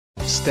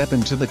Step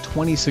into the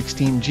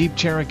 2016 Jeep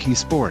Cherokee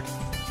Sport.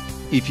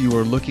 If you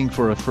are looking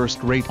for a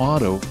first-rate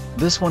auto,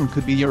 this one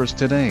could be yours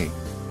today.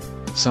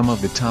 Some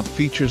of the top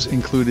features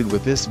included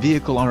with this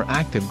vehicle are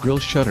active grille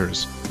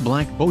shutters,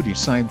 black body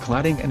side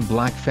cladding and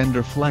black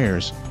fender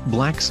flares,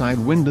 black side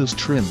windows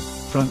trim,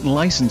 front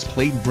license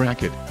plate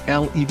bracket,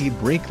 LED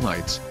brake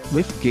lights,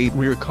 liftgate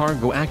rear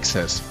cargo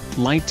access,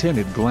 light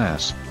tinted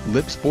glass,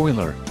 lip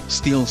spoiler,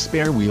 steel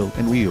spare wheel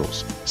and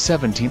wheels,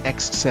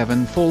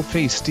 17x7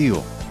 full-face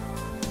steel.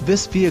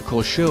 This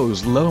vehicle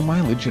shows low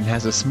mileage and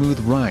has a smooth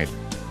ride.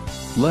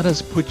 Let us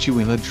put you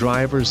in the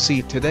driver's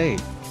seat today.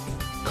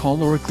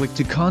 Call or click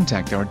to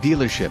contact our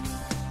dealership.